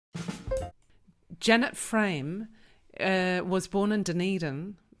Janet Frame was born in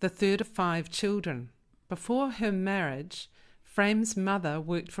Dunedin, the third of 5 children. Before her marriage, Frame's mother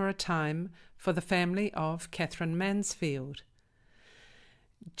worked for a time for the family of Catherine Mansfield.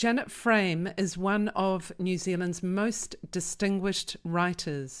 Janet Frame is one of New Zealand's most distinguished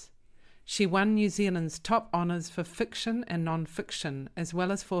writers. She won New Zealand's top honours for fiction and non-fiction, as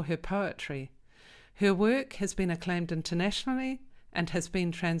well as for her poetry. Her work has been acclaimed internationally and has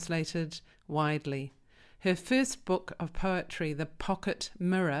been translated widely. Her first book of poetry, The Pocket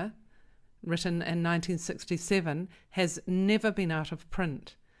Mirror, written in 1967, has never been out of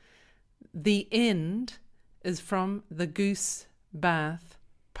print. The End is from the Goose Bath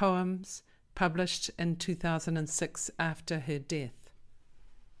Poems, published in 2006 after her death.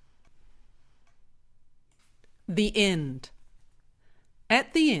 The End.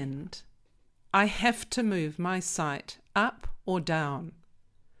 At the end, I have to move my sight up or down.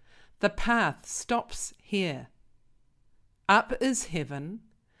 The path stops here. Up is heaven,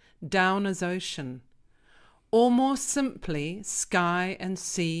 down is ocean, or more simply, sky and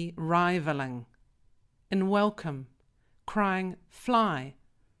sea rivaling, in welcome, crying, fly,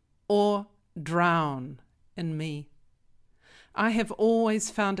 or drown in me. I have always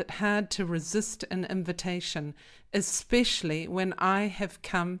found it hard to resist an invitation, especially when I have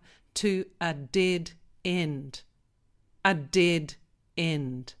come to a dead end. A dead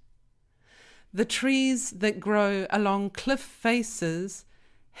end. The trees that grow along cliff faces,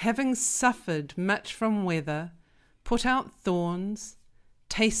 having suffered much from weather, put out thorns,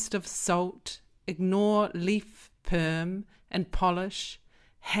 taste of salt, ignore leaf perm and polish,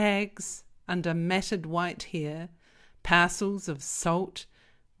 hags under matted white hair, parcels of salt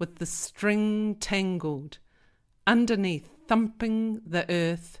with the string tangled, underneath thumping the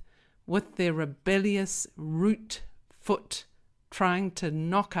earth with their rebellious root foot, trying to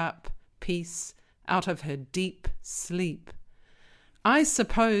knock up peace out of her deep sleep. I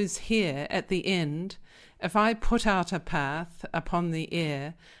suppose here at the end, if I put out a path upon the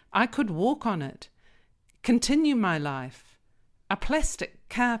air, I could walk on it, continue my life, a plastic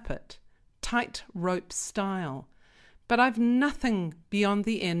carpet, tight rope style, but I've nothing beyond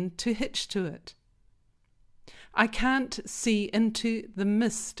the end to hitch to it. I can't see into the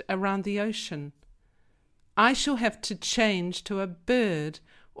mist around the ocean. I shall have to change to a bird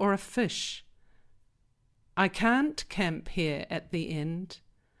or a fish. I can't camp here at the end.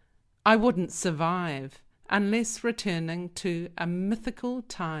 I wouldn't survive unless returning to a mythical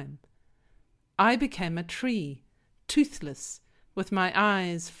time. I became a tree, toothless, with my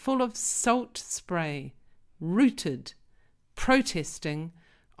eyes full of salt spray, rooted, protesting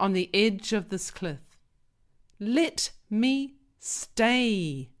on the edge of this cliff. Let me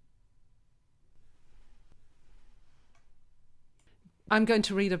stay. I'm going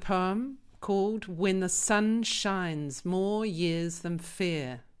to read a poem called When the Sun Shines More Years Than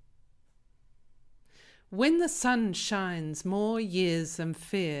Fair. When the sun shines more years than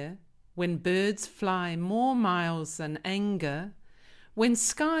fair, when birds fly more miles than anger, when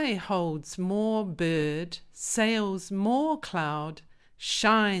sky holds more bird, sails more cloud,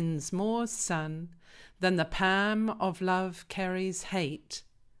 shines more sun than the palm of love carries hate,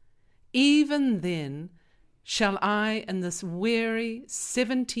 even then shall I in this weary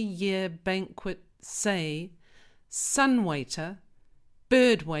 70-year banquet say, sun-waiter,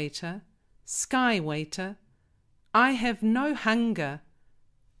 bird-waiter, sky-waiter, I have no hunger,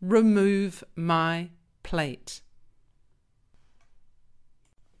 remove my plate.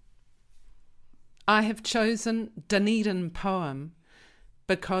 I have chosen Dunedin poem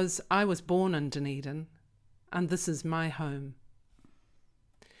because I was born in Dunedin and this is my home.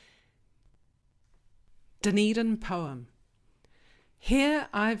 Dunedin poem. Here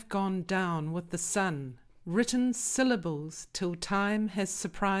I've gone down with the sun, written syllables till time has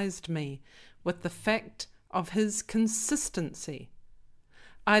surprised me with the fact of his consistency.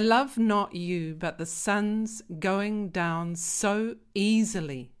 I love not you, but the sun's going down so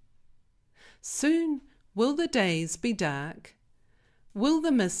easily. Soon will the days be dark? Will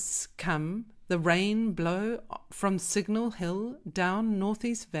the mists come, the rain blow from Signal Hill down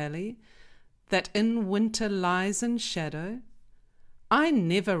Northeast Valley, that in winter lies in shadow? I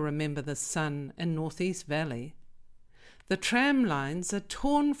never remember the sun in Northeast Valley. The tram lines are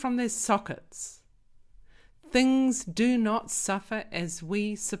torn from their sockets. Things do not suffer as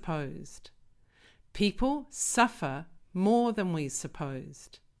we supposed. People suffer more than we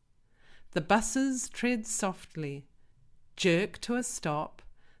supposed. The buses tread softly, jerk to a stop,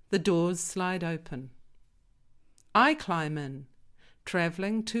 the doors slide open. I climb in,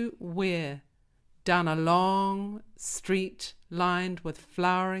 travelling to where? Down a long street lined with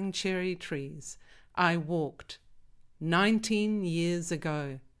flowering cherry trees, I walked 19 years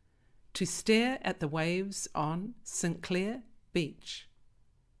ago to stare at the waves on St. Clair Beach.